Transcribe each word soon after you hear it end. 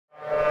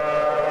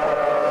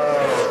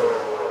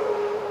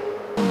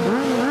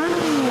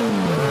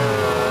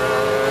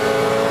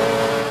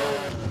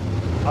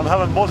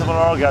having multiple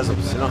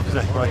orgasms, you know.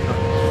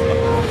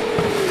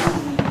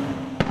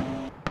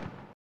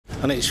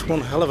 And it's one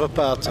hell of a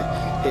party.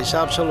 It's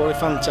absolutely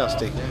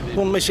fantastic.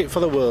 Wouldn't miss it for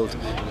the world.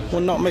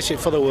 Would not miss it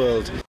for the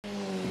world.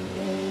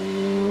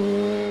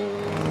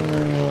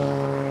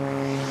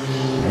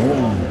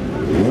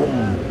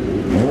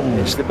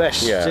 It's the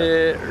best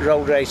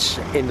road race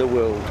in the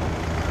world.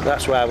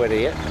 That's why we're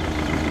here.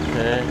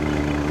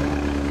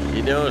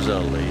 He knows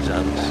all these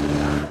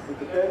answers.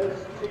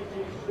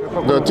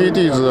 The TT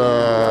is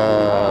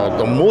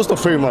the most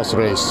famous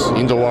race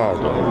in the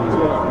world.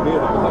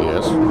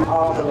 Yes.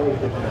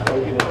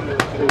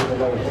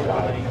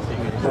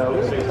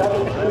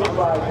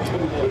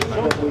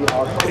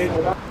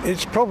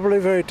 It's probably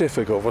very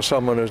difficult for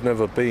someone who's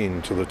never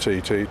been to the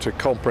TT to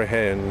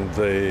comprehend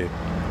the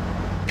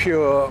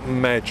pure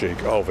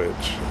magic of it.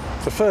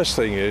 The first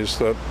thing is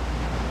that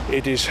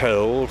it is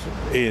held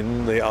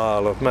in the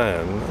Isle of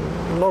Man.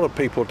 A lot of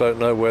people don't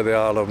know where the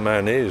Isle of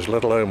Man is,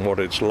 let alone what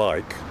it's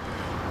like.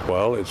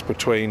 Well, it's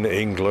between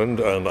England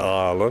and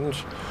Ireland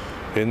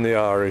in the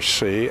Irish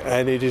Sea,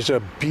 and it is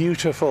a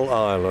beautiful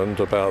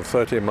island about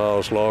 30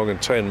 miles long and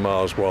 10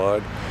 miles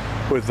wide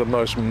with the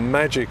most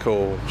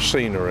magical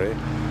scenery.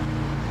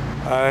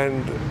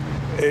 And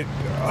it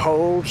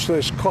holds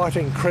this quite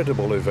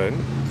incredible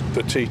event,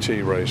 the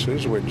TT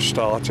races, which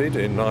started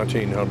in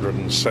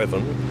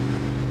 1907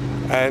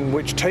 and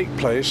which take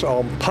place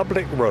on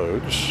public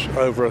roads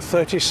over a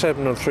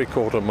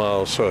 37.75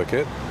 mile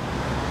circuit,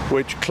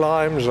 which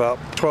climbs up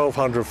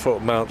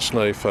 1,200-foot Mount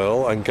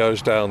Snaefell and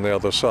goes down the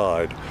other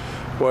side,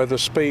 where the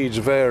speeds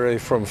vary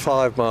from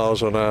 5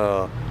 miles an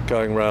hour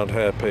going round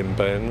hairpin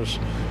bends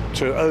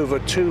to over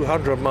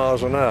 200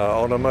 miles an hour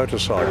on a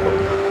motorcycle.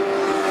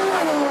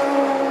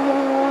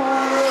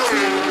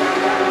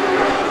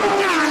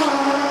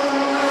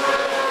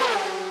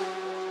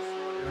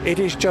 It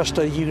is just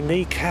a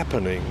unique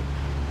happening.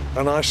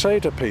 And I say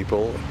to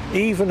people,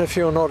 even if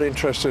you're not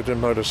interested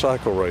in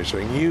motorcycle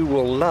racing, you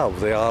will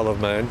love the Isle of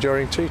Man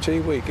during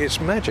TT week.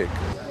 It's magic.